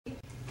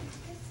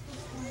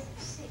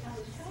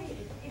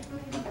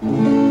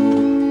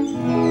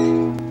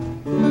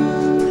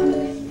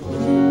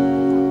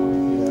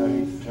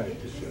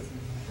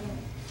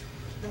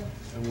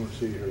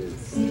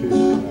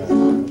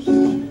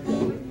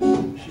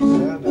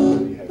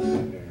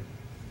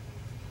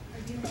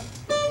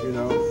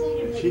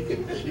she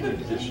can just attach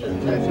it to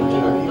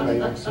an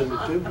email and send it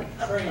to me.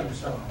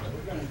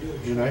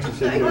 And I can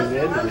sit there and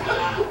edit it,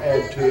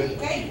 add to it,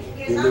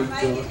 delete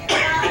from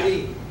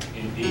it.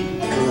 You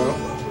know?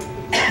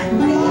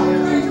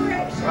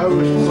 I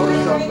was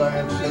first off by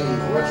and seeing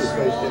what's her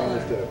face down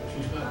at the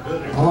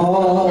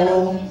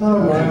all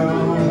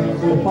around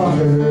the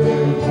water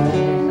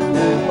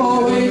tank,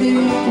 oh,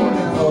 waiting for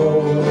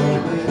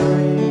the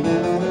train.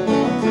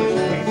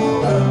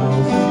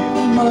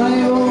 1,000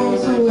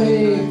 miles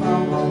away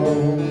from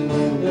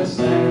home, just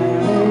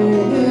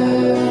standing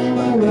in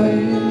the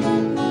rain.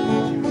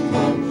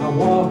 I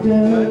walked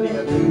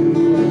into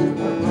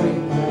the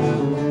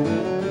playground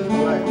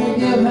to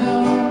give him a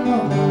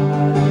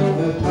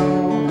minor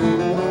tone.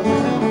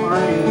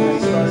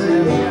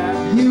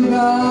 You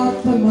got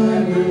the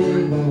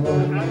money,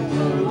 boy,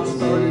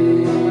 say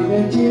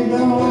that you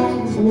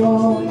don't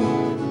want.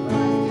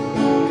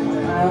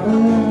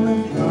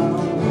 Haven't come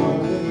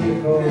to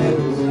go,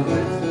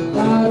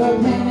 not a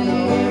penny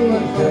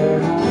after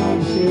I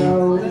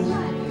show.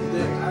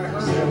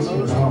 Since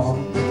it's all,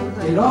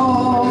 it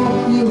all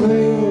you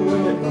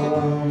will go,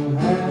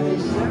 and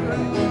it's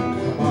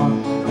on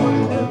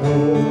the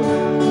road.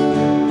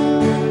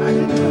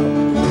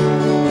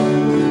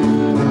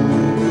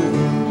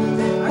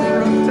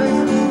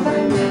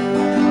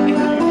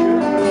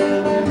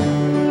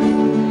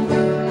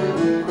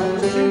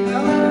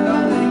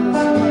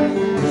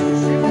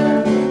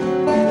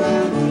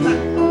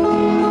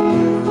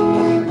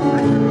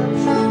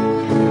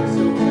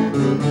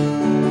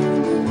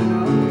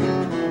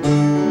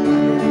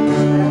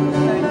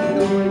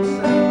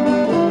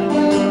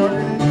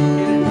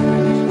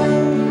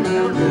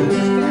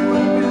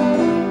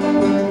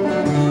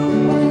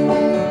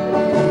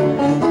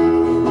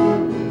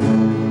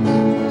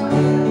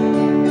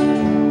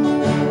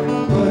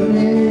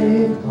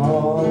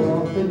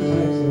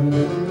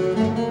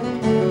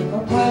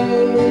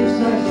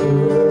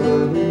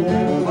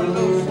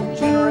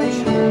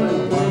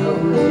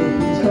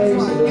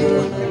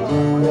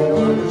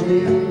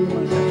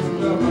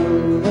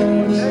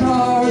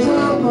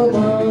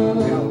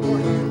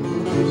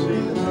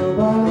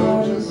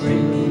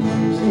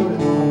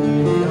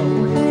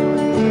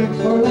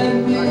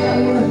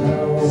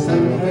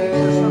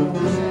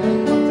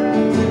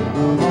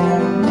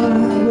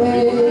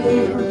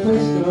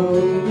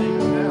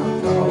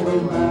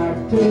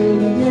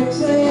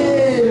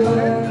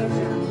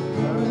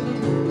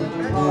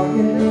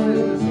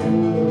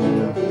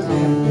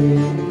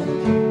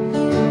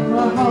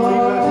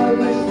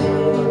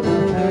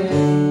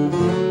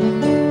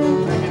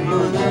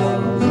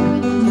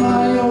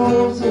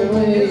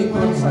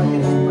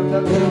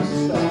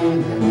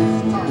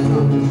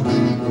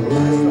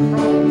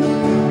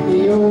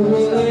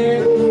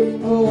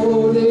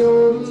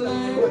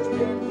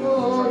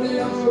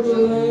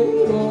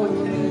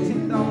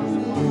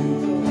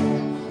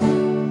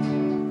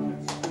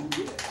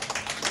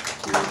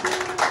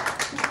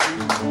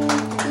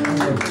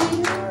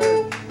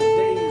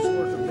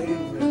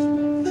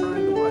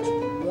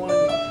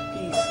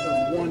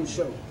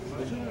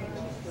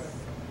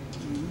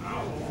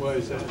 Why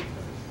is that?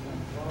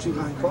 Too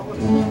high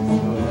quality.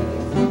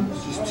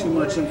 It's just too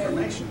much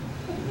information.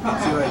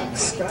 See, like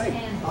Skype.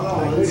 I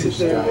can sit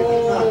there.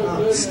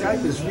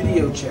 Skype is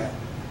video chat.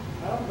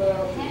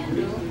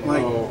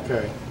 Like,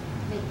 okay.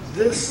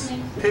 This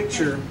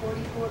picture.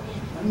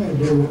 I'm going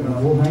to do an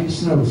old Hank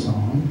Snow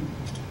song.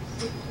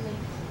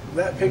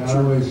 That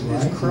picture is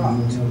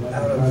cropped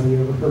out of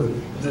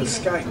the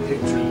Skype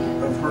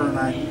picture of her and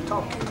I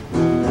talking.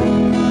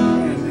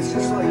 And it's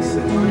just like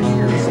sitting right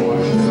here.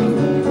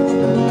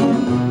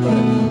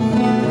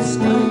 But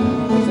Skype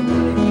is a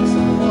pretty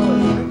decent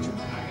quality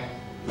picture.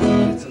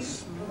 It's a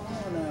small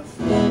enough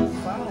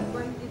file.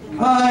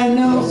 I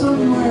know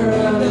somewhere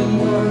out in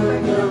the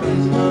world there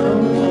is no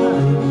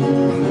time.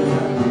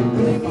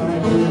 They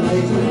find a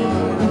place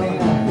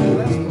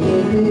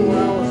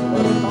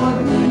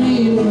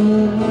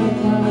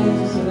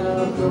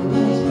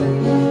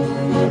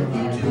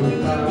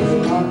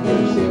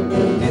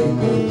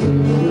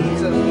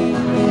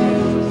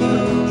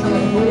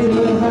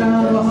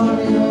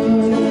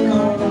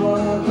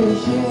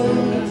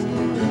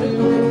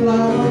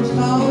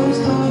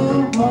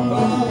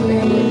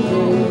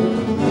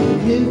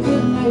you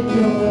can make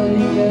your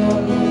wedding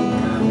down.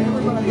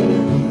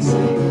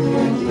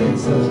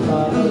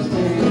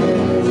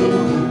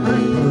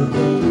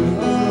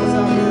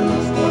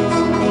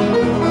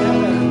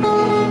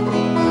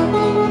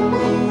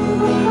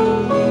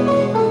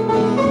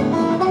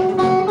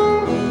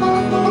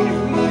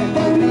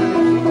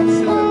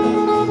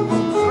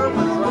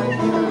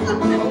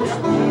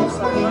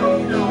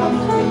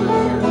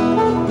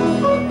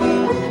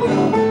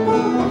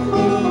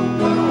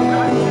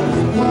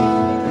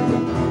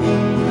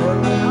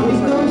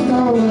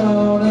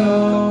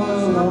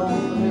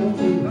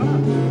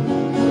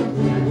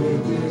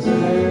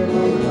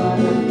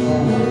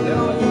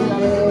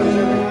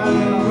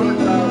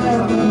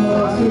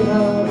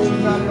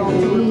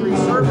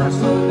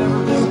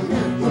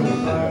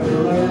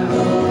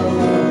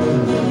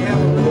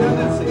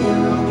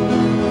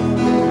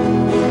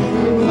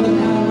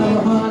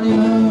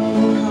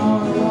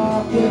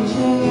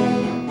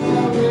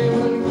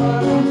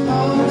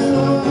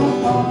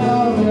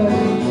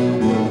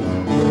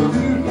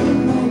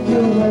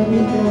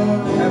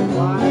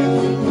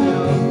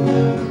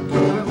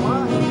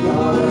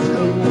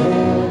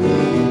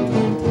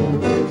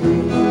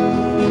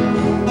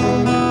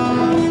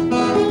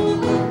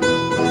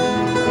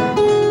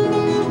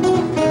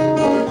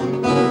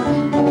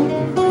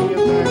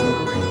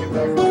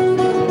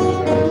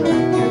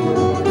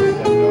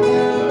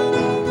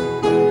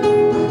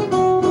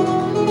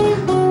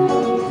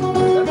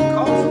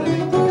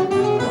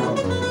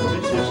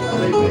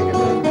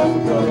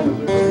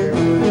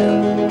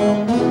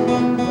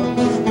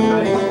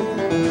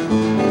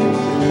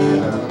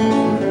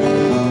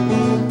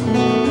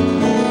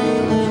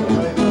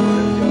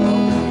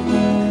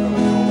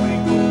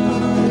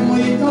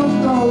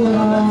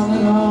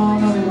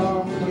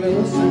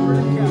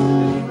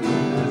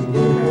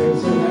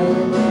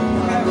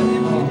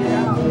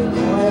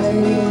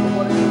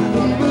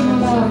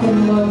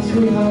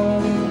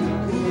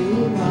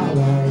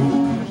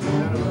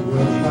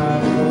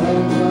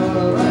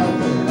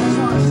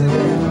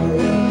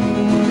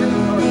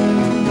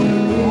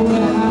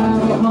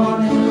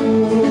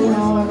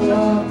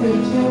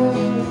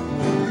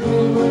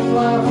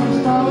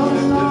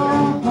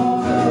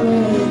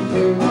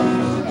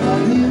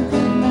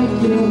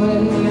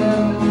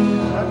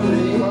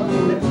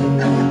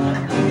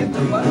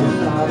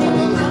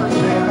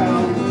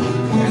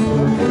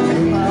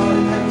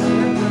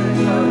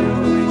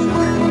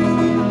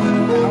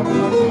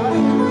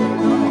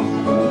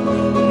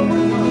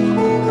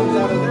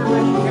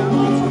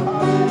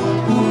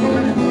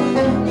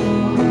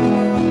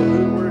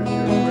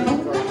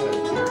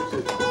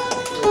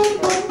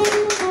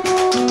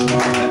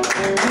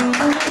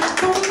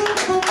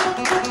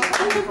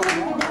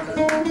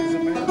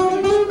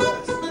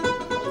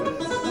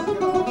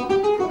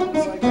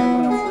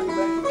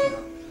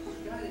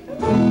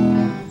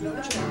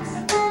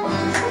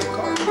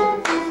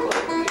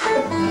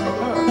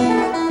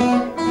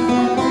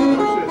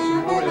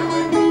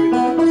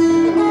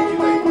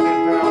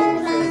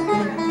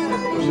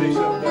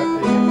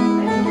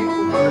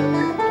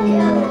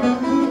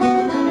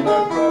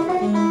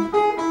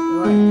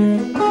 Like, if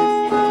you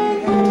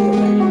had to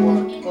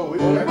make what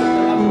the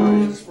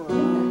number is for a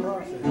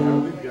nonprofit. Yeah,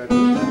 we've got to,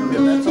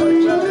 yeah, that's all right.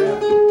 We got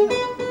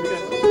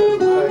to send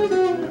the package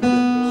and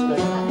the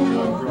state.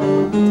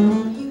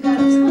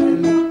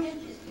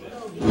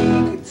 You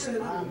could set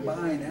a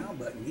buy now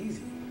button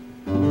easy,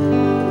 but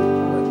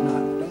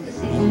not donate.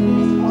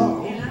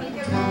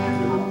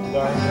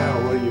 Buy now,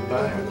 what are you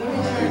buying?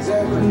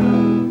 Exactly.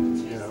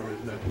 You know,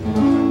 there's nothing.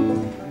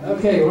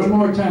 Okay, one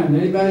more time.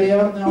 Anybody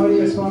out in the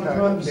audience want to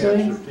come up and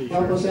sing?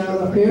 Help us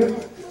out up here?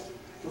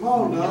 Come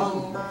on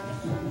now.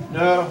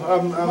 No,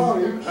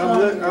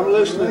 I'm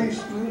listening.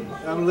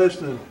 I'm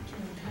listening.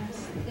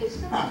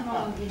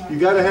 You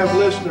gotta have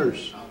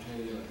listeners.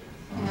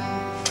 You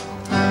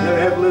gotta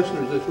have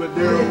listeners. That's what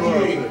Daryl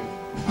Ross said.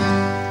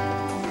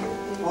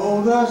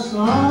 Oh, the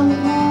sun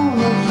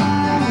gonna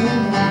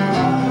shine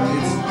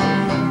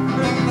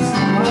bright.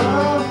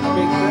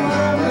 Big thing.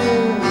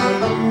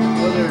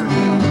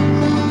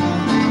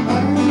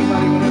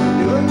 Anybody would ever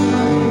do it?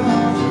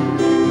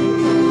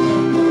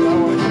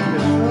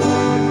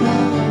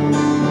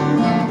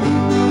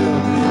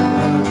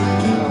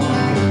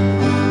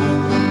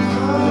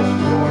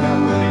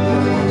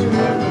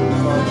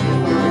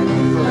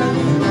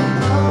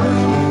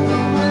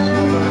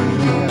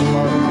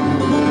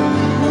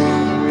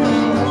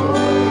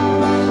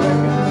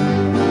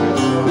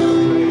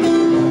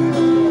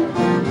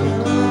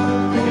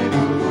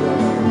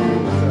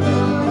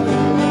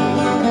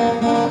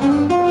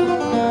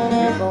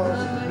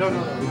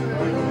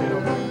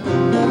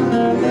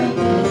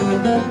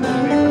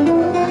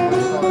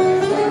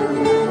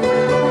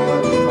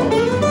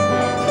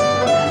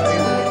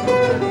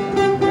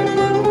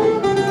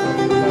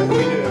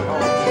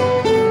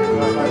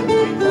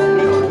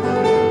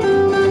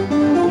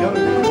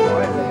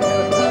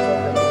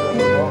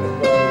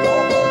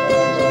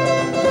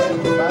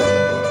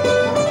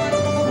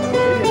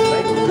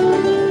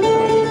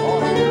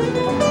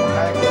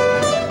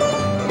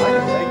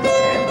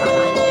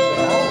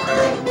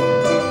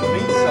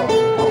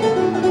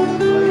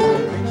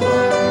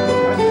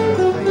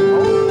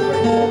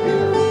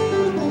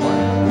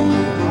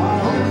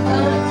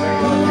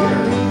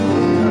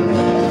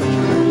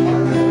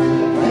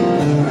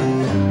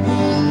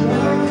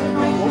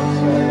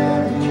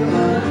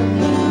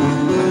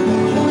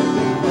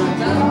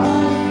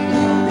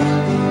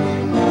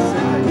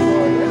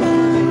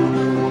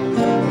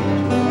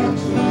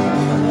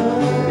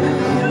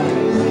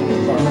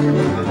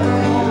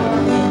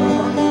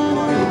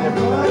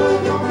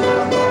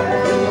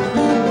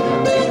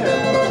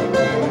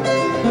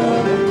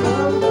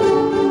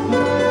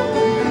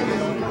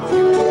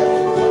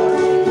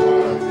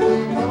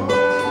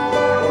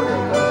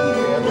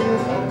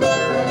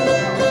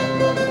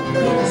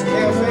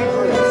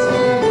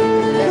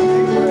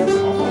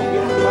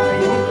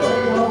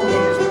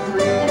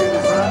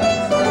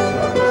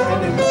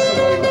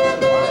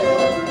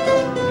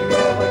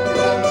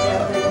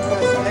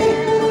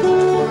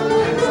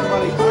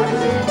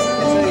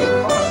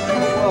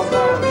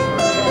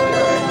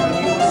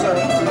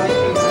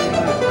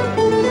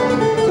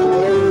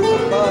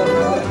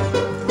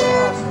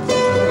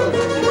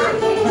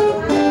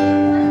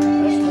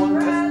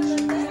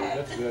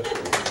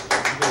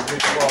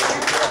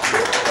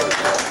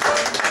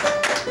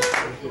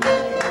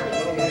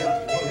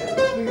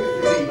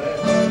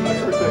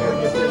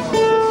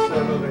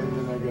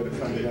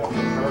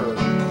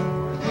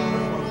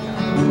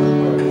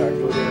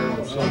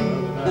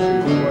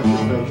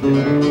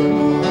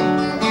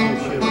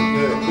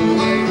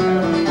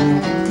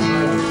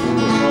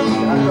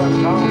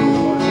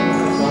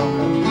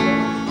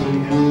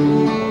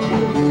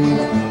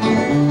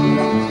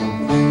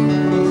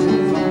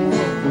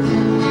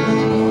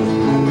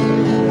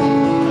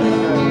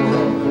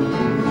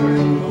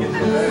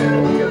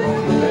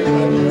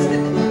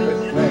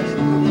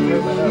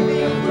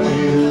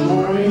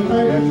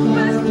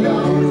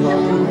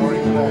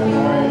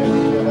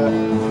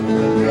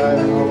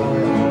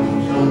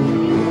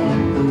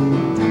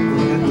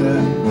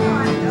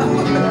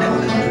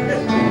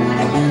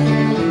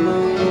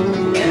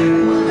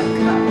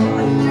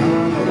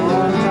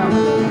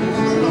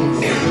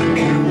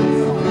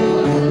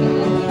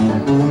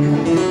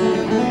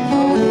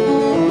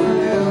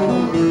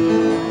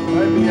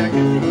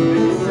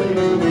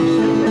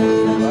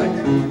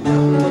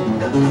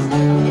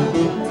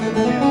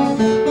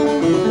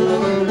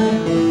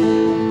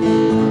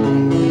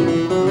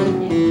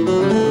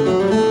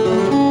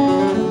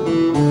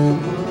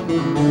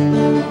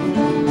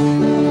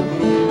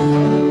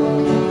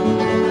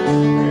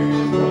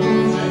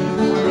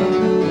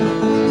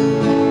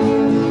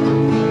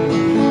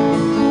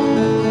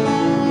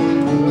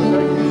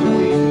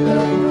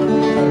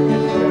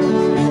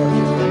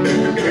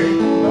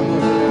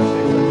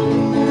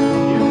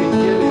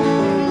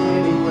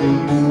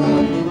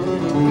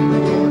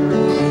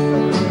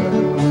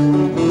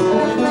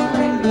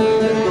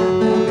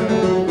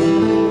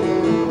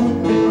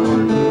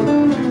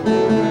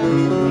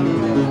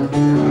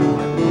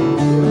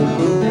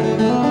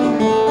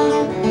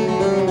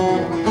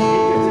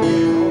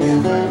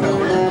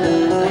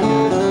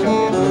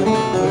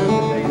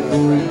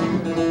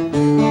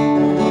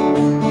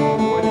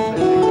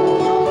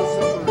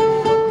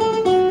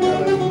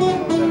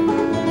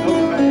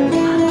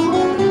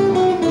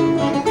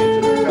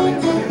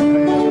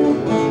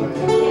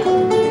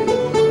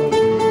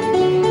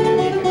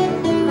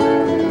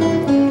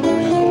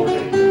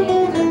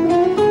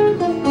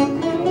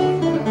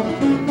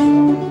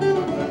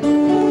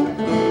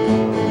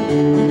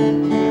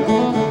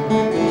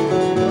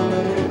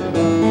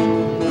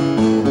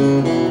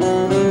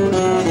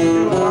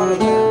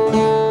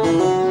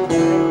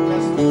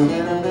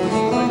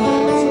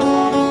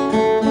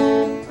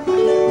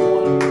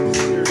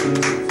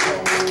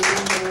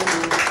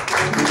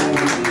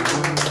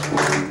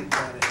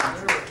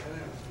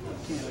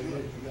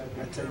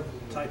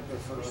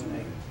 first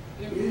name.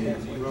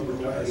 Halfway through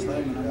the last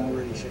name, and I'm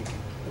already shaking.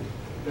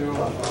 I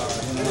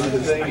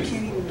can't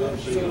even do it,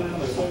 fill out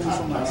the forms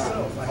for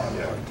myself. I have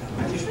a hard time.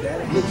 I just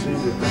data It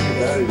seems that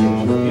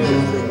everybody will get it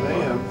from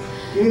them.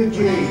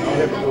 Eugene. You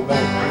have to go back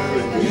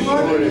and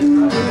restore it.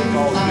 They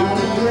call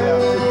duplicates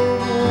out.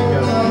 You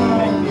gotta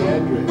take the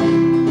address.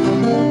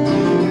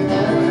 You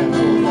gotta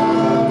limit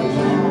on those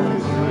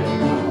duplicates.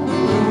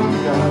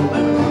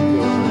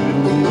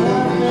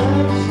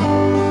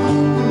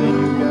 Then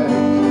you got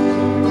have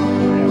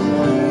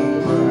one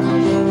name per